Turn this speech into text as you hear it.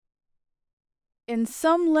In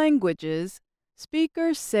some languages,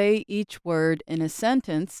 speakers say each word in a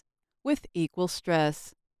sentence with equal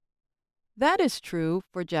stress. That is true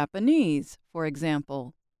for Japanese, for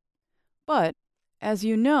example. But, as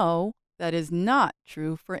you know, that is not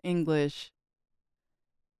true for English.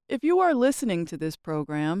 If you are listening to this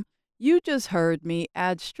program, you just heard me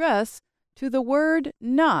add stress to the word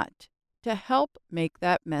not to help make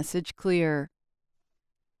that message clear.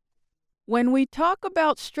 When we talk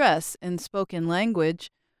about stress in spoken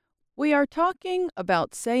language, we are talking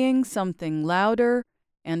about saying something louder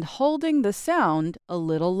and holding the sound a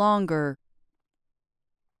little longer.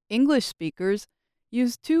 English speakers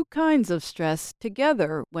use two kinds of stress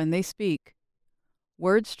together when they speak: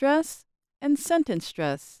 word stress and sentence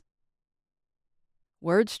stress.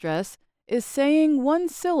 Word stress is saying one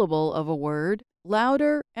syllable of a word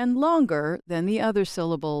louder and longer than the other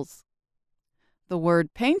syllables. The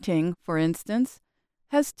word painting, for instance,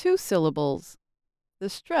 has two syllables. The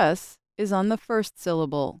stress is on the first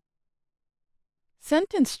syllable.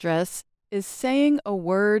 Sentence stress is saying a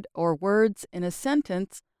word or words in a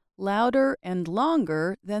sentence louder and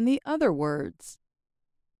longer than the other words.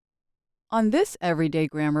 On this Everyday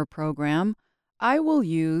Grammar program, I will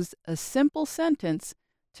use a simple sentence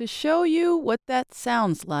to show you what that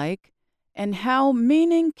sounds like and how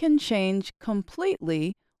meaning can change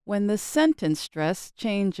completely when the sentence stress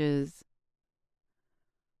changes.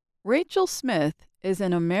 Rachel Smith is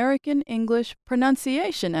an American English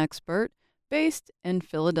pronunciation expert based in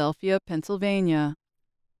Philadelphia, Pennsylvania.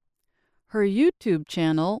 Her YouTube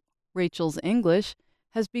channel, Rachel's English,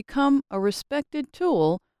 has become a respected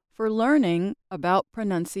tool for learning about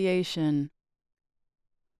pronunciation.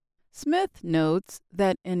 Smith notes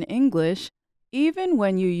that in English, even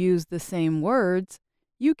when you use the same words,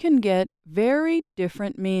 you can get very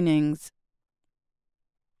different meanings.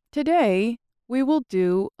 Today, we will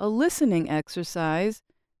do a listening exercise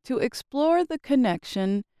to explore the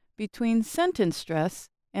connection between sentence stress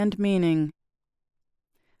and meaning.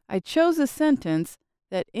 I chose a sentence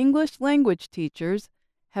that English language teachers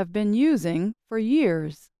have been using for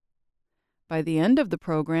years. By the end of the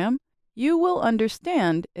program, you will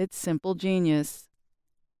understand its simple genius.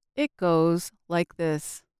 It goes like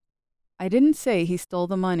this: I didn't say he stole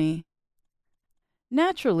the money.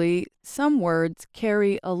 Naturally, some words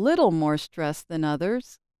carry a little more stress than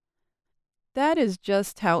others. That is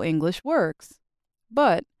just how English works.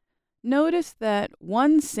 But notice that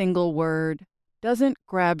one single word doesn't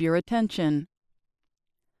grab your attention.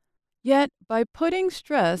 Yet, by putting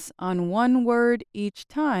stress on one word each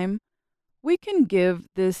time, we can give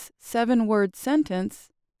this 7-word sentence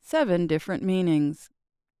 7 different meanings.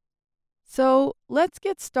 So, let's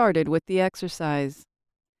get started with the exercise.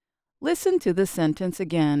 Listen to the sentence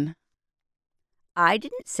again. I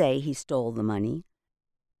didn't say he stole the money.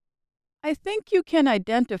 I think you can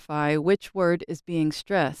identify which word is being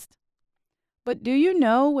stressed. But do you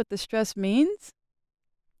know what the stress means?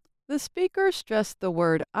 The speaker stressed the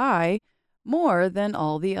word I more than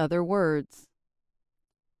all the other words.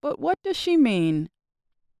 But what does she mean?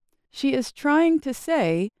 She is trying to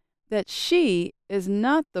say that she is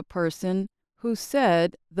not the person who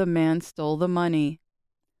said the man stole the money.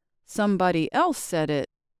 Somebody else said it.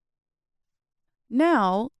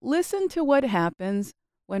 Now, listen to what happens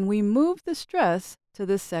when we move the stress to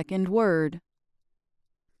the second word.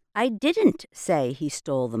 I didn't say he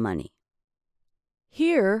stole the money.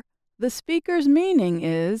 Here, the speaker's meaning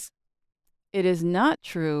is, it is not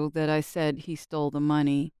true that I said he stole the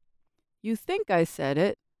money. You think I said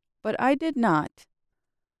it, but I did not.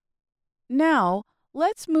 Now,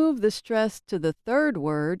 let's move the stress to the third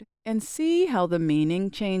word and see how the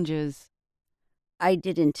meaning changes. I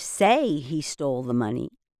didn't say he stole the money.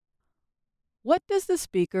 What does the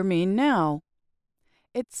speaker mean now?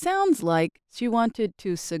 It sounds like she wanted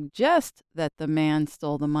to suggest that the man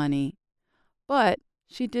stole the money, but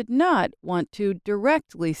she did not want to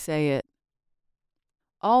directly say it.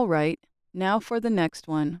 All right, now for the next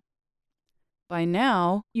one. By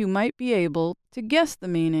now, you might be able to guess the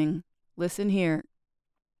meaning. Listen here.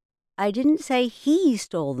 I didn't say he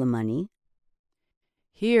stole the money.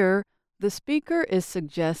 Here, the speaker is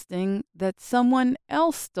suggesting that someone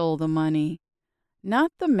else stole the money,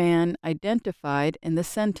 not the man identified in the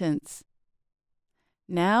sentence.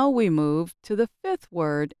 Now we move to the fifth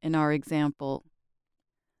word in our example.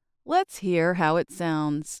 Let's hear how it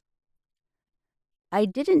sounds. I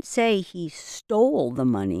didn't say he stole the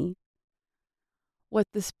money. What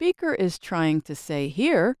the speaker is trying to say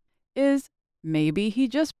here is maybe he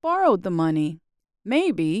just borrowed the money.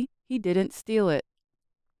 Maybe he didn't steal it.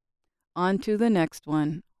 On to the next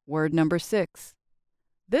one, word number 6.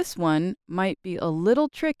 This one might be a little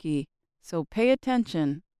tricky, so pay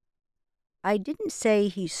attention. I didn't say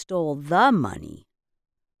he stole the money.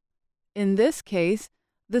 In this case,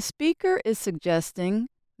 the speaker is suggesting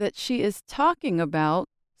that she is talking about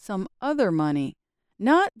some other money,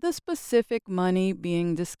 not the specific money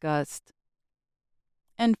being discussed.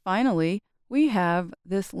 And finally, we have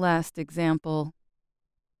this last example.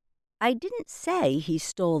 I didn't say he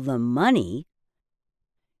stole the money.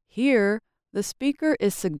 Here, the speaker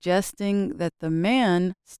is suggesting that the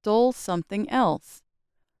man stole something else.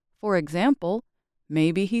 For example,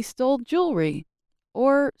 maybe he stole jewelry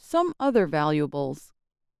or some other valuables.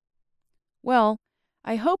 Well,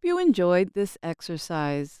 I hope you enjoyed this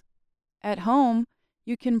exercise. At home,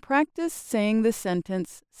 you can practice saying the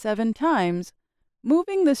sentence 7 times,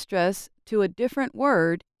 moving the stress to a different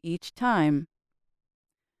word each time.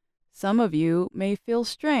 Some of you may feel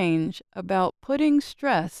strange about putting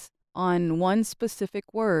stress on one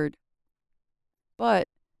specific word, but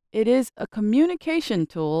it is a communication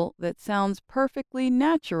tool that sounds perfectly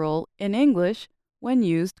natural in English when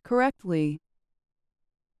used correctly.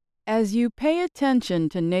 As you pay attention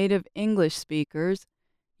to native English speakers,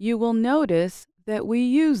 you will notice that we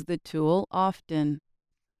use the tool often.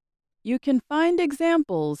 You can find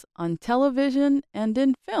examples on television and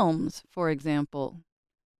in films, for example.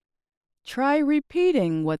 Try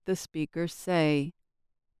repeating what the speakers say.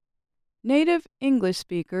 Native English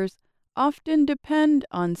speakers often depend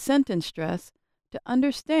on sentence stress to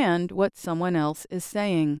understand what someone else is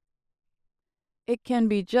saying. It can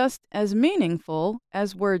be just as meaningful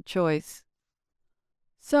as word choice.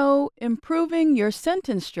 So, improving your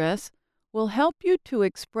sentence stress will help you to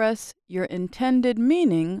express your intended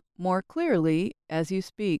meaning more clearly as you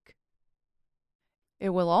speak. It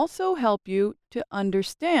will also help you to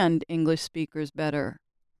understand English speakers better.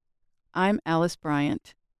 I'm Alice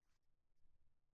Bryant.